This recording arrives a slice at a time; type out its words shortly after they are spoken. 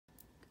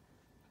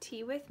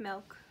Tea with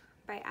Milk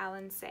by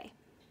Alan Say.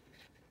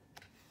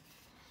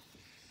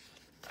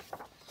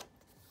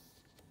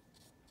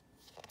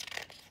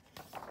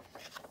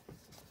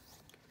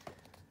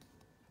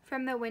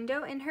 From the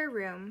window in her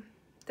room,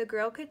 the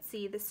girl could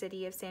see the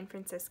city of San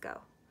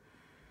Francisco.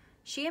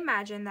 She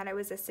imagined that it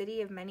was a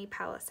city of many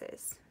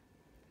palaces,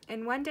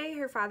 and one day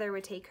her father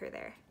would take her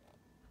there.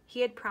 He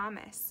had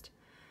promised,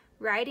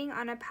 riding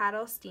on a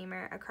paddle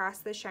steamer across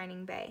the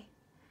shining bay.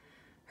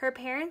 Her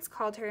parents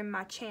called her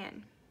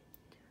Ma-chan,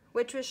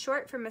 which was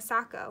short for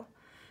Masako,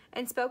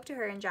 and spoke to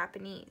her in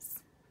Japanese.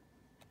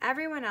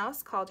 Everyone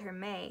else called her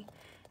May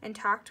and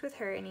talked with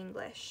her in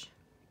English.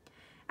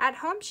 At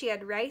home, she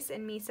had rice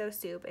and miso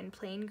soup and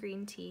plain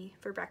green tea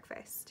for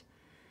breakfast.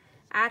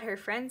 At her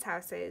friends'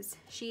 houses,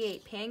 she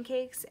ate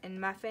pancakes and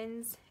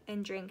muffins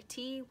and drank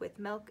tea with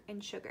milk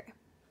and sugar.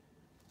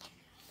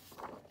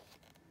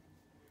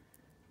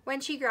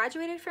 When she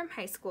graduated from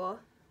high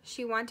school,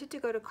 she wanted to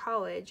go to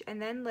college and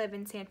then live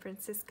in San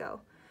Francisco,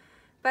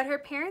 but her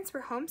parents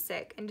were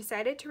homesick and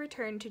decided to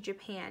return to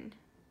Japan,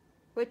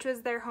 which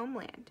was their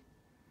homeland.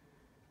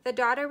 The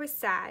daughter was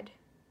sad.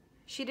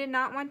 She did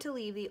not want to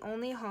leave the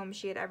only home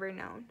she had ever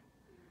known.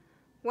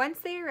 Once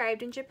they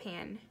arrived in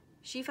Japan,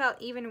 she felt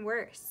even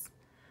worse.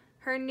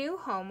 Her new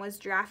home was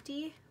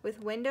drafty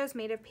with windows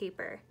made of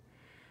paper.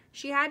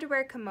 She had to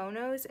wear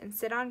kimonos and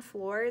sit on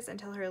floors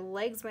until her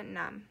legs went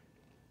numb.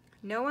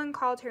 No one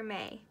called her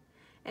May,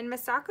 and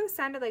Masako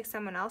sounded like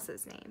someone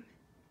else's name.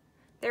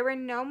 There were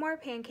no more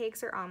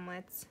pancakes or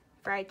omelets,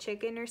 fried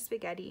chicken or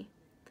spaghetti.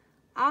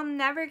 I'll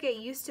never get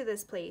used to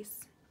this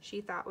place,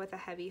 she thought with a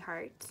heavy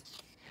heart.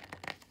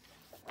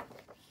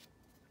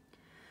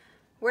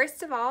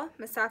 Worst of all,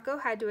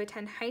 Masako had to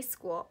attend high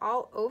school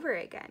all over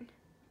again.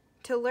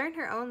 To learn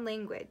her own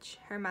language,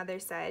 her mother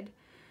said,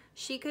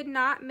 she could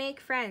not make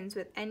friends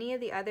with any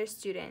of the other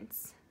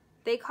students.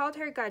 They called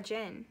her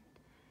Gajin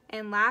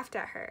and laughed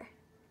at her.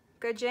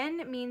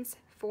 Gajin means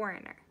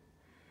foreigner.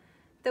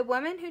 The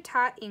woman who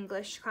taught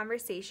English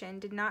conversation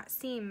did not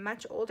seem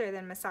much older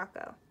than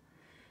Masako.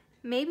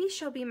 Maybe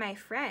she'll be my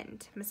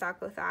friend,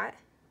 Masako thought,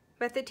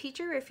 but the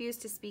teacher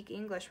refused to speak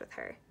English with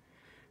her.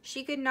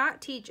 She could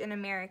not teach in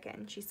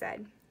American, she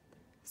said.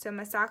 So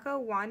Masako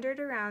wandered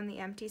around the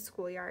empty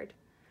schoolyard.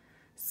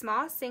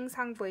 Small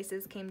sing-song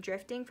voices came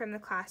drifting from the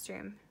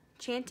classroom,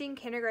 chanting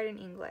kindergarten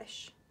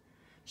English.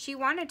 She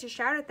wanted to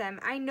shout at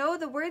them, "I know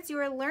the words you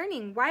are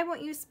learning. Why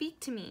won't you speak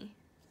to me?"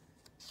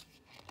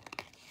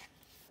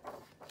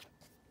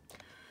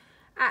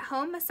 At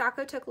home,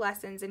 Masako took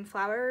lessons in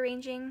flower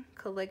arranging,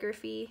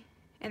 calligraphy,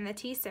 and the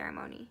tea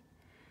ceremony.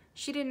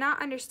 She did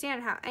not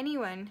understand how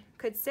anyone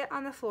could sit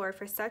on the floor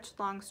for such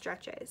long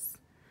stretches.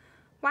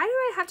 "Why do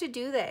I have to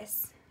do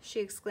this?" she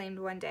exclaimed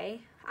one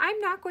day.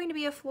 "I'm not going to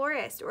be a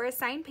florist or a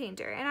sign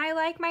painter, and I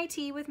like my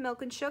tea with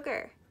milk and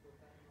sugar."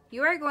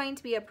 "You are going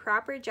to be a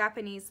proper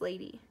Japanese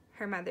lady,"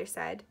 her mother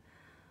said.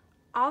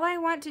 "All I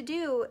want to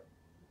do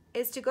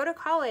is to go to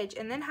college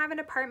and then have an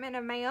apartment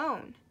of my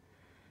own.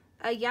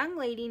 A young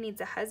lady needs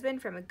a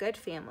husband from a good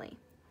family."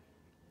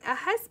 "A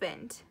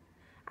husband?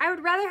 I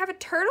would rather have a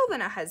turtle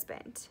than a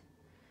husband."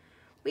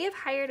 "We have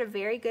hired a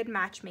very good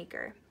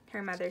matchmaker,"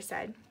 her mother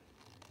said.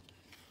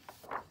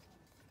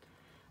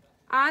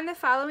 On the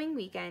following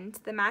weekend,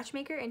 the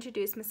matchmaker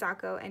introduced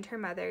Masako and her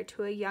mother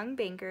to a young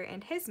banker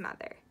and his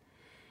mother.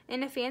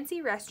 In a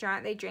fancy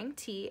restaurant, they drank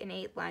tea and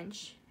ate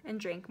lunch and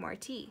drank more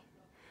tea.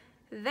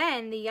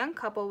 Then the young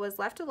couple was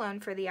left alone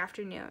for the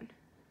afternoon.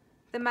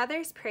 The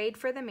mothers prayed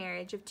for the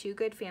marriage of two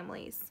good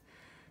families.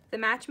 The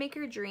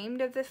matchmaker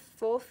dreamed of the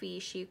full fee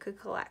she could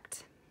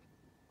collect.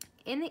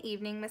 In the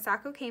evening,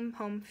 Masako came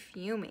home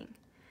fuming.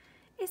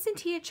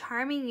 "Isn't he a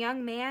charming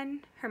young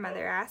man?" her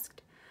mother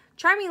asked.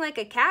 "Charming like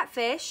a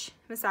catfish,"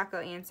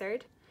 Masako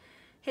answered.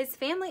 "His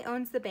family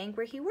owns the bank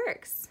where he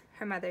works,"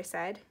 her mother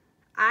said.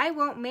 "I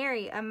won't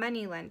marry a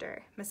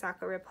moneylender,"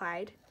 Masako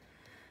replied.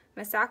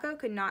 Masako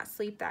could not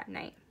sleep that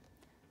night.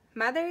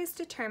 "Mother is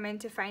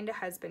determined to find a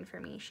husband for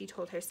me," she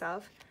told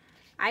herself.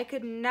 "I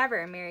could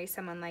never marry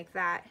someone like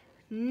that.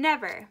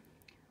 Never.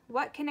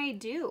 What can I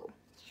do?"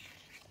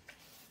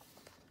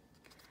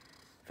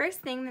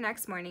 First thing the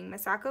next morning,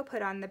 Masako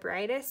put on the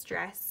brightest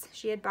dress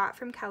she had bought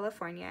from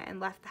California and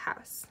left the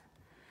house.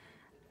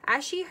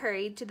 As she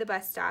hurried to the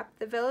bus stop,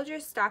 the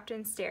villagers stopped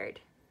and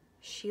stared.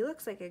 "She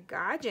looks like a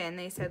Gajin,"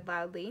 they said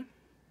loudly.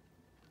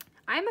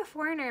 "I'm a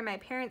foreigner in my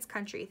parents'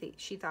 country,"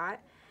 she thought,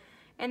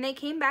 "and they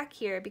came back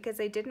here because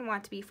they didn't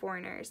want to be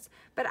foreigners.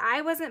 But I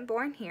wasn't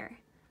born here.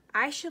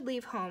 I should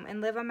leave home and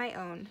live on my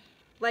own,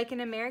 like an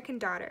American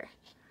daughter."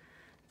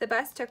 The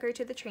bus took her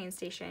to the train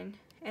station,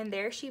 and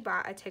there she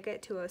bought a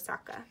ticket to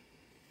Osaka.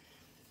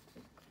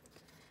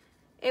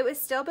 It was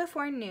still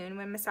before noon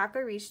when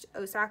Masako reached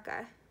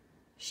Osaka.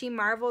 She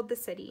marveled the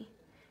city.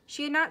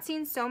 She had not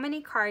seen so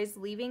many cars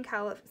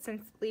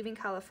since leaving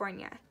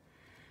California.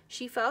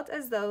 She felt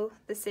as though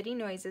the city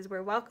noises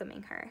were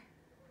welcoming her.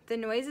 The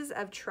noises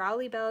of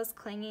trolley bells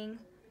clanging,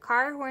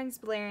 car horns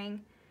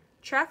blaring,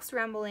 trucks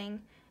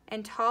rumbling,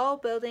 and tall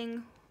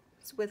buildings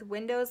with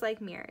windows like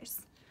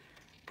mirrors.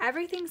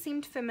 Everything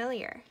seemed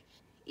familiar.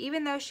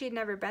 even though she had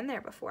never been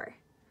there before.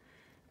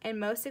 And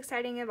most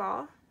exciting of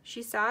all,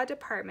 she saw a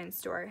department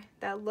store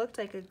that looked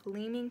like a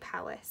gleaming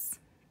palace.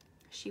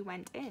 She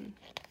went in.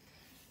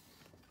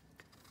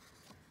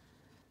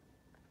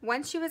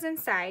 Once she was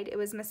inside, it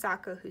was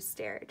Misako who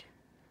stared.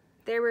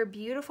 There were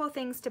beautiful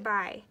things to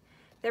buy.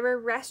 There were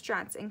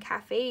restaurants and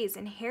cafes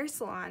and hair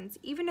salons,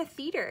 even a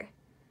theater.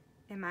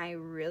 Am I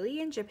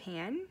really in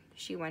Japan?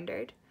 She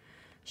wondered.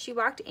 She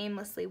walked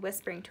aimlessly,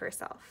 whispering to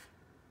herself.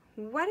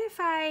 What if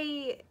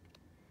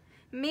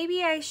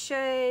maybe I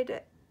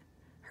should...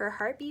 Her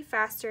heart beat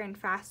faster and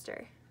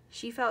faster.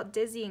 She felt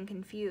dizzy and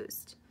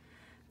confused.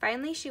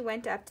 Finally, she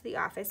went up to the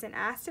office and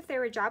asked if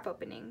there were job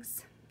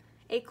openings.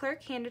 A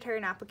clerk handed her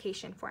an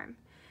application form.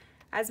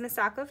 As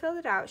Misako filled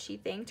it out, she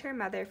thanked her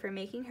mother for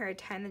making her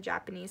attend the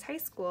Japanese high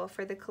school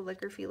for the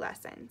calligraphy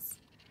lessons.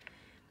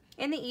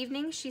 In the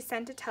evening, she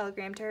sent a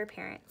telegram to her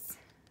parents.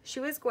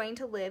 She was going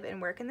to live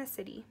and work in the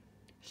city.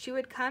 She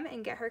would come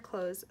and get her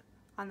clothes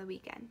on the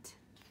weekend.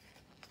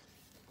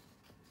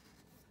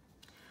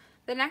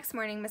 The next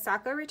morning,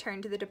 Misako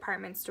returned to the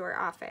department store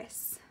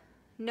office.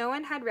 No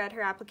one had read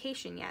her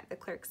application yet, the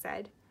clerk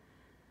said.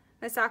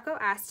 Misako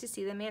asked to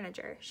see the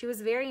manager. She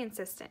was very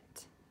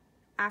insistent.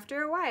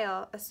 After a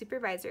while, a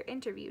supervisor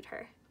interviewed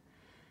her.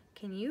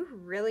 Can you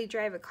really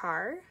drive a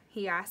car?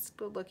 He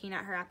asked, looking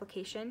at her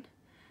application.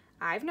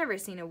 I've never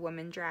seen a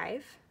woman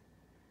drive.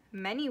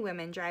 Many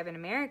women drive in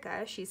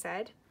America, she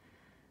said.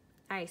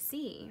 I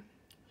see.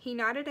 He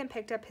nodded and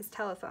picked up his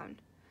telephone.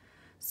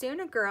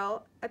 Soon a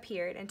girl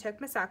appeared and took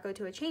Misako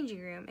to a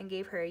changing room and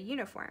gave her a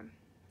uniform.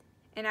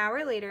 An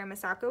hour later,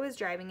 Misako was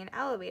driving an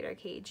elevator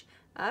cage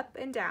up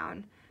and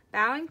down,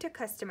 bowing to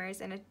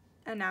customers and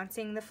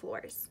announcing the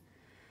floors.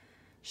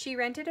 She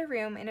rented a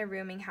room in a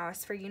rooming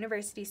house for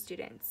university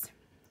students.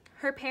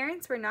 Her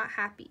parents were not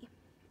happy,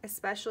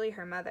 especially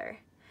her mother.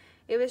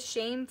 It was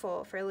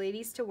shameful for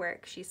ladies to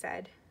work, she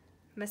said.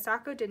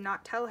 Misako did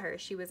not tell her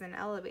she was an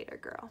elevator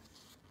girl.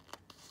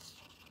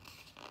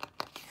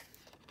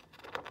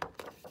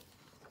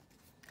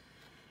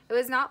 It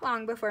was not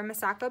long before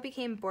Misako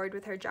became bored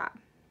with her job.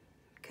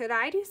 Could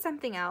I do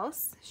something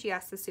else? She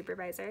asked the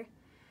supervisor.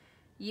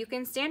 You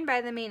can stand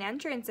by the main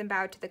entrance and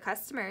bow to the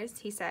customers,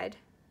 he said.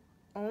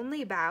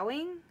 Only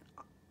bowing?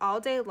 All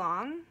day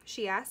long?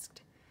 She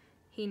asked.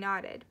 He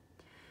nodded.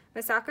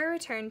 Misako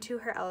returned to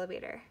her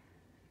elevator.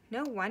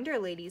 No wonder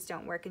ladies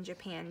don't work in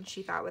Japan,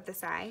 she thought with a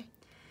sigh.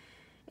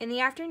 In the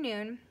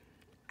afternoon,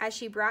 as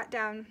she brought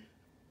down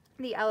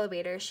the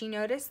elevator, she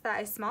noticed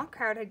that a small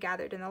crowd had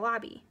gathered in the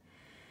lobby.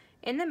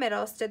 In the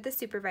middle stood the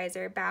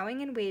supervisor,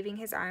 bowing and waving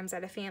his arms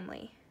at a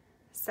family.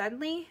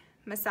 Suddenly,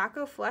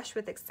 Misako flushed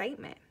with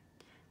excitement.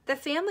 The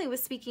family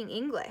was speaking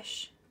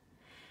English.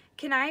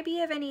 Can I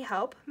be of any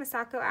help?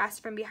 Misako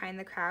asked from behind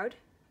the crowd.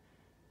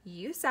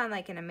 You sound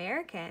like an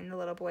American, the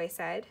little boy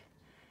said.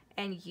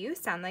 And you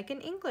sound like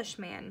an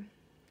Englishman,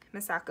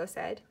 Misako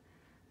said.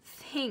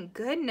 Thank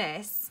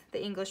goodness,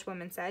 the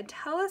Englishwoman said.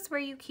 Tell us where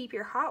you keep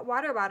your hot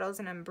water bottles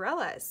and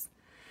umbrellas.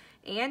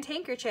 And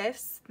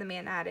handkerchiefs, the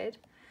man added.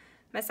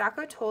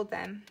 Misako told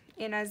them,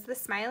 and as the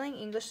smiling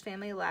English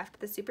family left,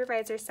 the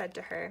supervisor said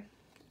to her,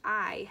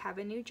 I have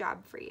a new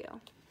job for you.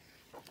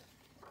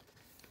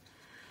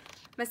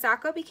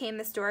 Misako became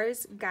the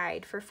store's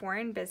guide for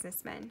foreign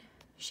businessmen.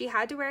 She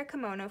had to wear a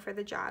kimono for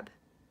the job.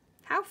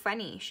 How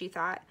funny, she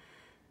thought,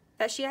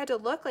 that she had to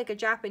look like a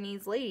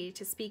Japanese lady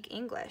to speak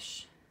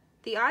English.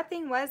 The odd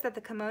thing was that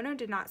the kimono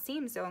did not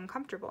seem so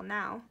uncomfortable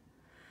now.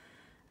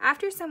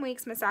 After some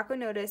weeks, Misako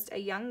noticed a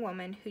young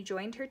woman who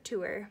joined her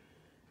tour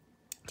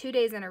 2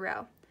 days in a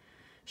row.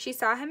 She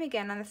saw him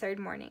again on the third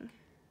morning.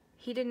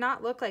 He did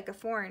not look like a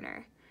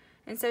foreigner,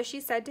 and so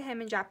she said to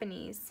him in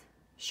Japanese,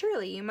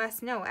 Surely you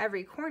must know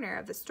every corner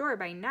of the store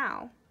by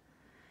now.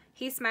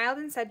 He smiled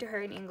and said to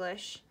her in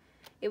English,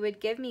 It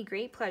would give me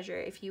great pleasure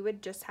if you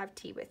would just have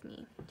tea with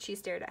me. She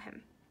stared at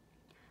him.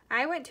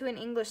 I went to an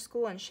English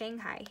school in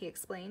Shanghai, he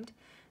explained.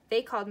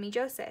 They called me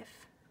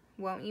Joseph.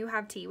 Won't you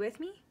have tea with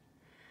me?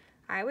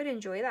 I would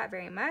enjoy that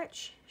very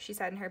much, she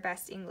said in her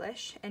best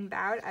English, and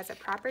bowed as a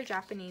proper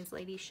Japanese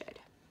lady should.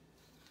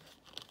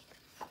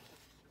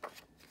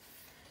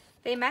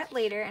 They met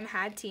later and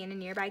had tea in a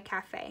nearby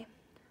cafe.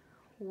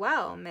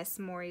 Well, Miss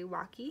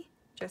Moriwaki,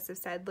 Joseph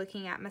said,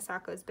 looking at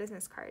Misako's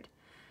business card.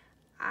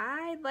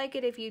 I'd like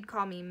it if you'd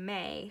call me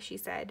May, she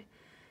said.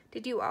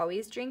 Did you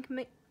always drink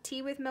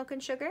tea with milk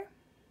and sugar?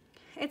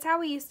 It's how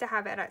we used to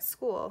have it at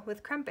school,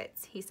 with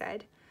crumpets, he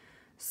said.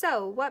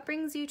 So, what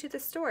brings you to the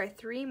store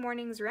 3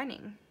 mornings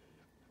running?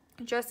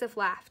 Joseph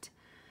laughed.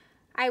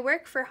 I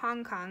work for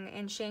Hong Kong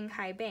and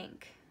Shanghai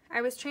Bank.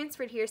 I was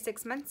transferred here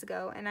 6 months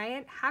ago, and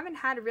I haven't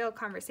had a real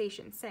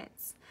conversation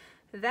since.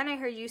 Then I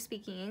heard you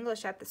speaking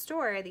English at the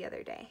store the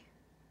other day.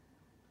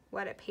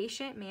 What a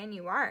patient man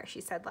you are,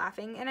 she said,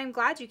 laughing, and I'm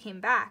glad you came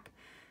back.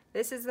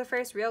 This is the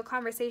first real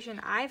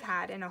conversation I've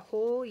had in a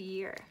whole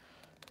year.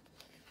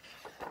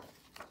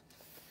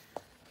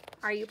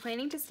 Are you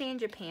planning to stay in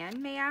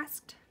Japan? May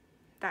asked.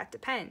 That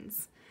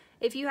depends.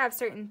 If you have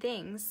certain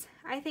things,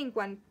 I think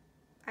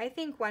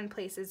one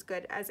place is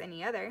good as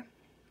any other.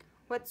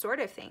 What sort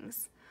of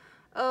things?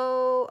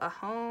 Oh, a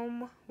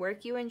home,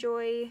 work you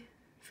enjoy,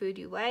 food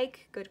you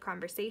like, good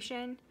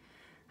conversation.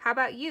 How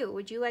about you?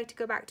 Would you like to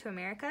go back to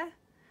America?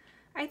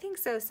 I think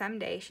so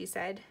someday, she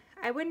said.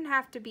 I wouldn't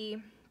have to be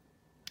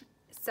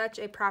such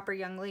a proper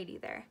young lady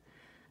there.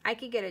 I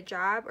could get a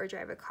job or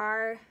drive a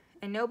car,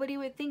 and nobody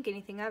would think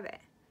anything of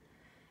it.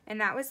 And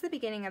that was the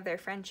beginning of their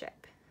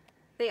friendship.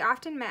 They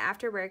often met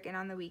after work and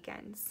on the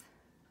weekends.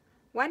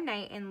 One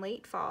night in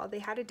late fall, they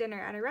had a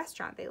dinner at a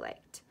restaurant they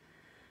liked.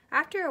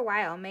 After a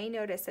while, May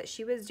noticed that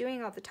she was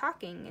doing all the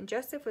talking and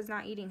Joseph was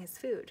not eating his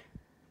food.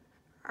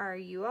 Are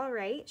you all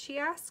right? She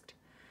asked.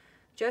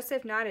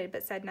 Joseph nodded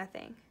but said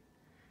nothing.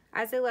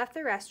 As they left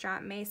the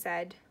restaurant, May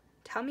said,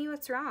 Tell me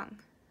what's wrong.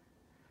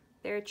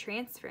 They're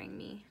transferring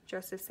me,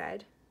 Joseph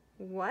said.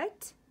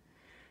 What?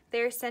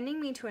 They're sending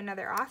me to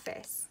another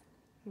office.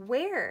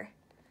 Where?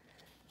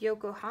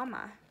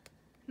 Yokohama.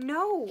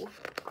 No!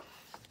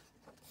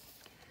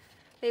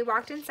 They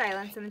walked in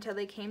silence until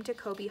they came to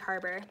Kobe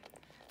Harbor.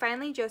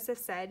 Finally, Joseph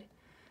said,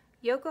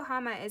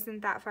 Yokohama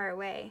isn't that far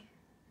away.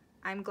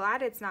 I'm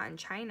glad it's not in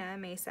China,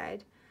 May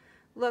said.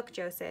 Look,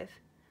 Joseph,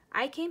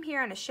 I came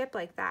here on a ship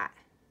like that.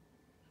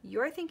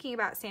 You're thinking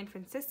about San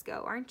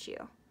Francisco, aren't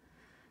you?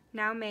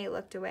 Now May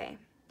looked away.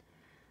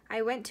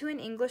 I went to an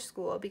English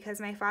school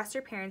because my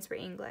foster parents were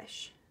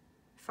English.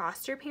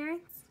 Foster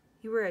parents?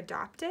 You were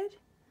adopted?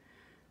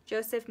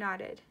 Joseph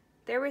nodded.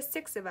 There were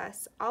 6 of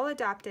us, all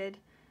adopted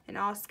and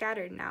all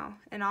scattered now,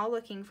 and all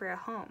looking for a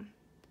home.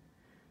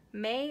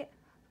 May,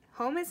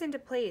 home isn't a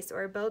place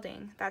or a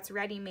building that's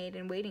ready-made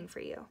and waiting for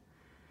you,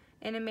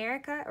 in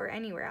America or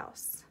anywhere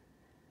else.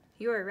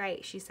 You are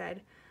right, she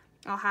said.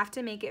 I'll have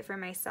to make it for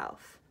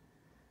myself.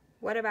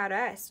 What about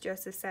us?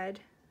 Joseph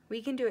said.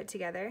 We can do it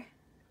together.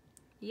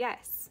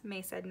 Yes,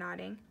 May said,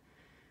 nodding.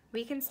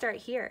 We can start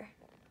here.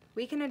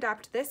 We can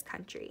adopt this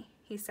country,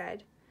 he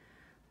said.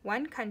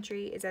 One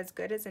country is as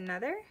good as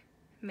another?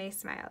 May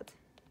smiled.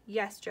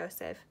 Yes,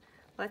 Joseph.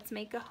 Let's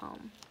make a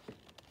home.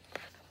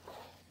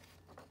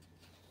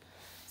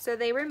 So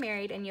they were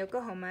married in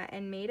Yokohama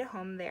and made a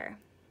home there.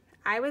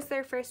 I was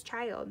their first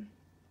child.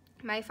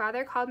 My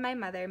father called my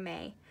mother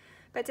May,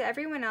 but to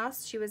everyone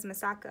else she was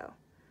Misako.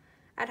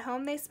 At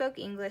home they spoke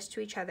English to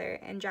each other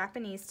and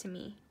Japanese to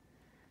me.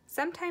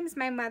 Sometimes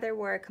my mother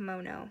wore a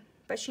kimono,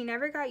 but she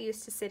never got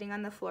used to sitting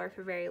on the floor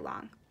for very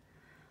long.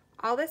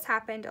 All this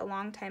happened a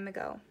long time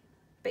ago,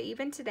 but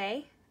even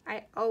today,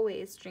 I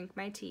always drink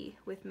my tea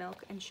with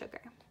milk and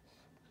sugar.